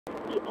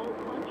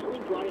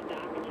brought it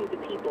back to the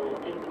people,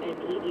 and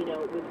he, you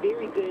know, was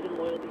very good and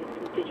loyal to his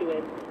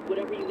constituents.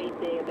 Whatever you may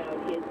say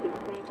about his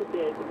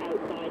practices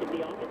outside of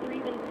the office, or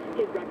even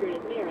his record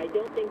as mayor, I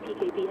don't think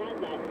PKP has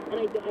that. And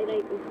I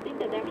think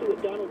that's actually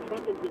what Donald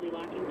Trump is really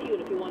lacking too.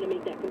 And if you want to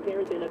make that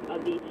comparison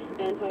of the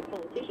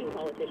anti-politician,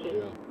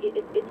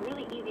 it's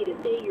really easy to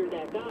say you're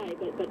that guy,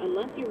 but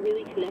unless you're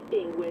really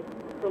connecting with,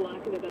 for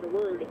lack of a better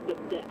word,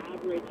 the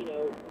average, you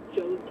know,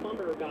 Joe's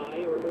plumber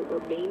guy or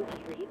Main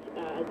Street,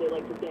 as they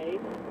like to say,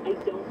 I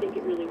don't think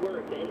it really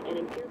works. And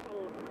in Pierre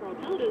Carl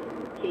Palada's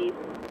case,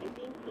 I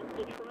think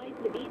he tries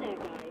to be that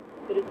guy,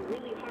 but it's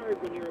really hard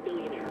when you're a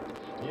billionaire.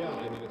 Yeah,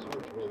 I mean, it's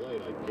hard to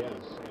relate, I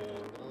guess.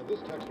 And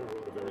this texter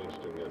wrote a very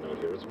interesting note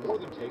here. It's more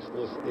than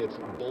tasteless, it's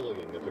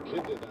bullying. If a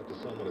kid did that to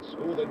someone at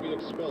school, they'd be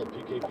expelled.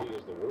 PKP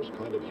is the worst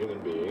kind of human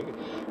being.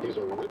 He's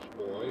a rich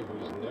boy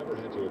who's never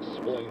had to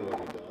explain what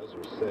he does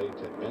or say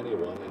to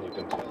anyone, and you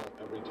can tell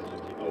every time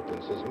he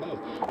opens his mouth.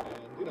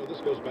 And, you know, this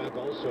goes back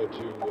also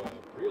to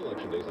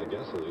pre-election days, I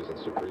guess, Elise and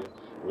Supriya,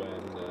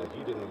 when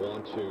he didn't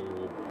want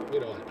to, you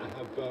know,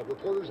 have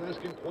reporters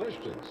asking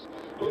questions.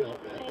 You know,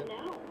 and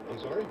now. I'm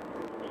sorry?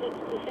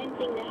 It's the same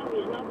thing now.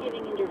 He's not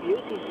giving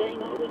interviews. He's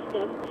saying all this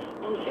stuff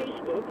on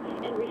Facebook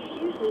and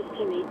refuses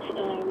to meet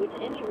with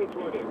any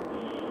reporter.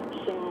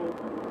 So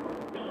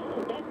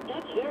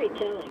that's very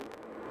telling.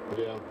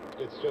 Yeah,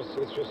 it's just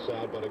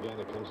sad, but again,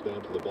 it comes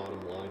down to the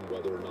bottom line,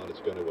 whether or not it's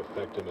going to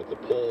affect him at the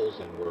polls,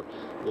 and we're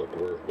what,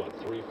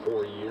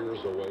 3-4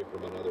 years away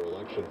from another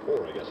election,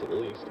 4, I guess, at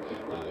least,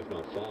 if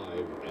not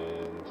 5,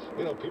 and,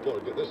 you know,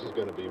 this is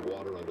going to be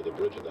water under the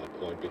bridge at that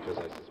point, because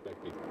I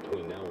suspect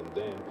between now and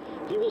then,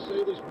 he will say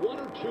at least 1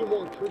 or 2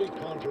 more pretty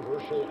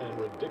controversial and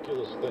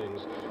ridiculous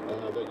things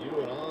that you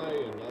and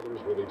I and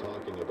others will be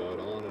talking about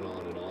on and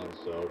on and on.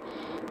 So,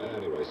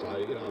 anyways,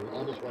 I'm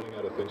almost running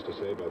out of things to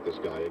say about this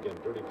guy.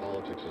 Again, dirty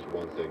politics is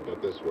one thing,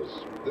 but this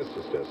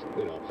is just,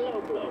 you know,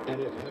 and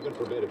if, heaven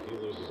forbid, if he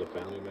loses a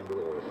family member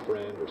or a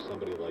friend or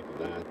somebody like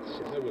that,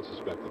 I would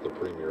suspect that the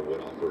Premier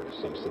would offer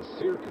some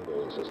sincere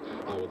condolences.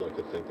 I would like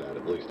to think that,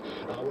 at least.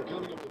 We're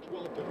coming up to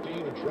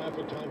 12:15 in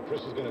traffic time.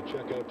 Chris is going to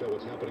check out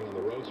what's happening on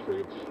the roads for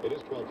you. It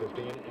is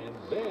 12:15, and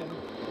then,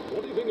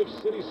 what do you think of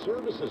city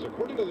services?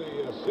 According to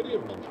the city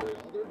of Montreal,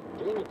 they're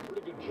doing a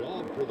pretty good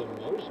job for the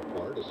most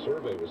part. A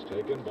survey was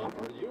taken, but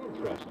are you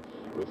impressed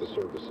with the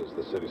services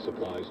the city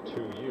supplies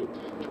to you?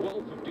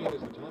 12:15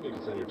 is the time. You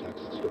can send your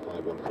texts to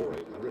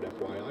 514-800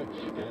 FYI.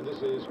 And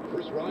this is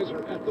Chris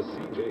Reiser at the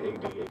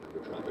CJAD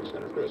 800 Traffic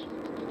Center. Chris.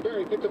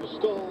 Barry picked up a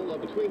stall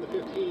between the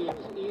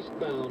 15s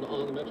eastbound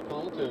on the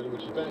Metropolitan,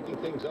 which is backing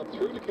things up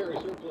through DeCarry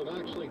Circle and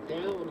actually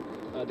down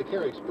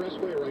DeCarry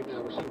Expressway right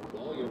now. We're seeing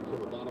volume from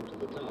the bottom to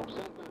the top.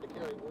 Southbound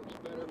DeCarry works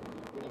better.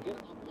 When you get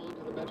up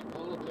onto the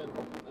Metropolitan,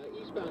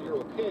 eastbound you're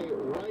okay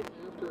right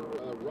after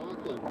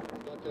Rockland,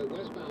 but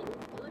westbound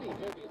pretty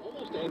heavy,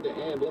 almost end to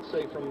end, let's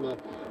say from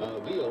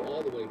Ville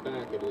all the way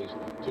back at least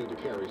to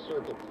DeCarry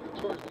Circle.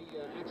 As far as the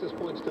access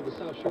points to the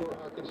South Shore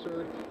are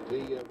concerned,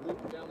 the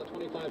route down the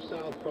 25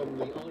 south from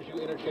the Anjou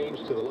interchange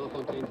to the La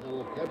Fontaine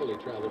Tunnel, heavily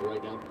traveled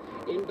right now.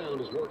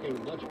 Inbound is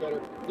working much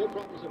better. No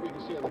problems that we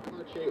can see on the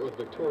Cartier or the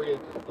Victoria.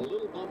 A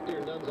little bump near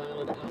Nuns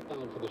Island,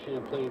 outbound for the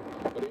Champlain,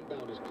 but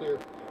inbound is clear.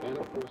 And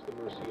of course the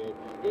Mercier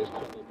is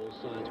trouble both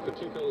sides,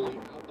 particularly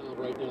outbound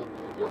right now.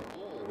 You're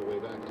all the way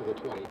back to the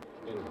 20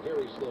 and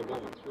very slow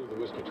going through the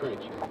Whiskey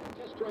Trench.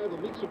 Test drive a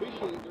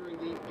Mitsubishi during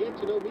the Get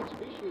to Know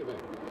Mitsubishi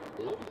event.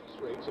 Low lease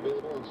rates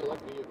available on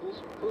select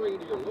vehicles. Hurry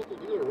into your local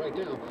dealer right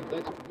now.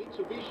 That's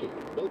Mitsubishi.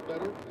 Built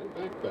better and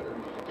back better.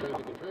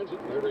 Traffic and transit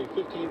every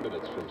 15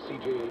 minutes from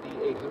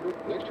CJAD 800.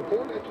 Next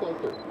report at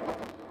 12:30.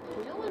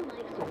 No one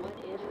likes a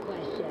what-if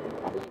question.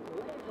 Like,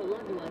 what if a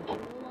loved one can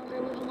no longer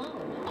live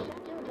alone?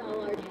 Chateau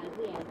Dollard has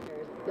the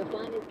answers. The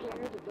finest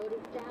care,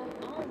 devoted staff,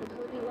 all in the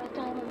cozy West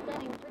Island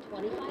setting for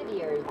 25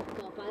 years.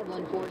 Call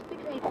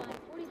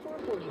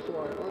 514-685-4444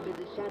 or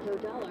visit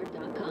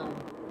chateaudollard.com.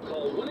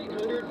 Call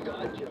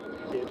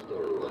 1-800-GOT-JUMP. It's the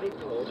right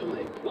call to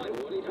make. My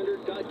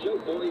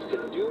 1-800-GOT-JUMP boys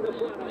can do the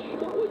flash.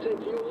 What would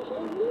take you a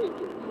whole week?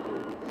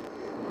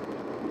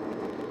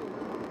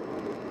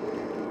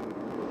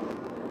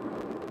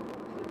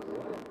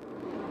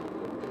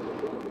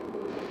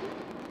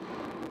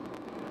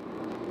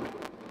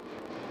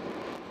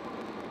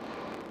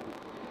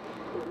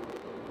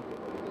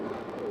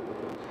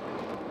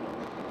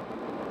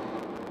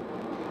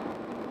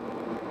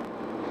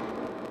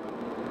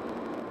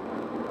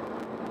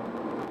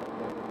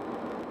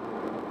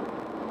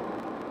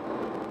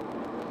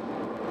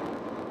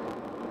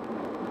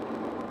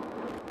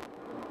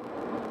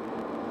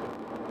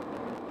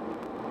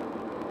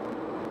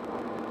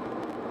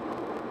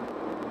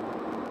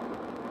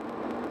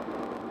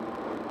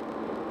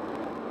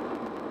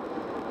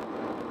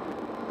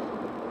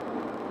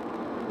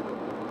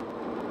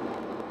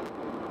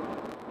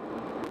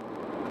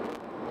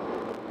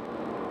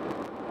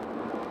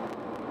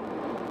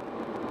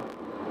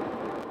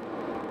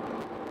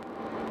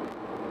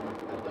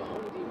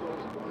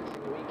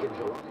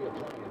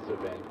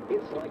 event,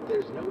 it's like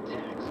there's no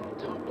tax on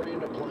top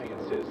brand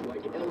appliances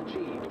like LG,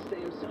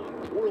 Samsung,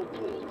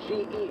 Whirlpool,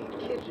 GE,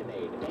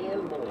 KitchenAid,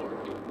 and more.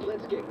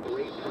 Let's get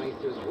great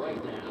prices right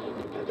now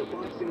at the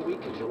Boxing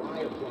Week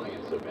July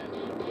appliance event.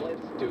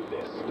 Let's do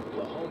this.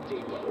 The Home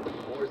Depot.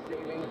 More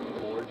saving,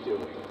 more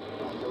doing.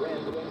 Offer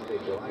ends Wednesday,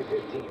 July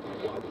 15th,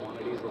 while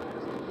quantities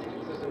last.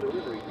 Taxes and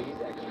delivery fees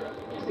extra.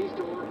 See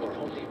store or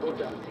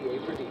homedepot.ca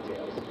for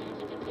details.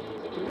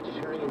 Do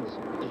vegetarians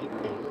eat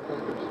animal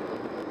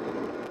crackers?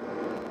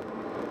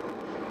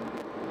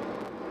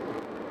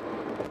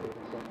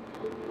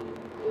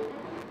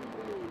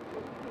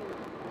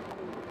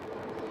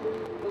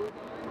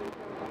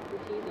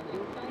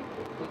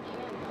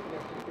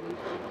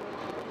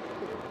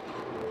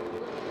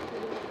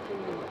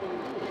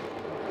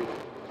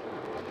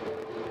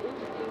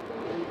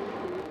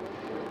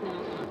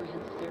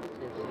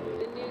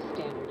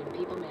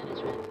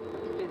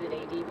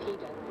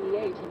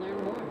 to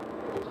learn more.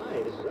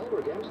 Hi, this is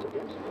Elmer Gemster for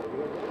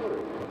your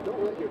gallery.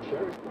 Don't let your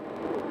cherished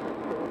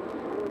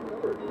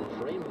covered.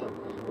 Frame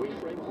them. We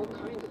frame all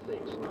kinds of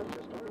things, not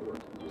just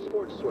artwork.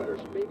 Sports sweaters,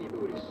 baby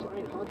booties,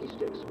 signed hockey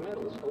sticks,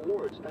 medals,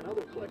 awards, and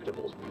other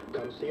collectibles.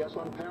 Come see us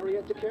on Parry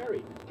at the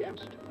Carry.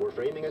 Gemst, we're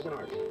framing as an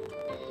art.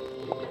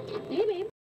 Hey, babe.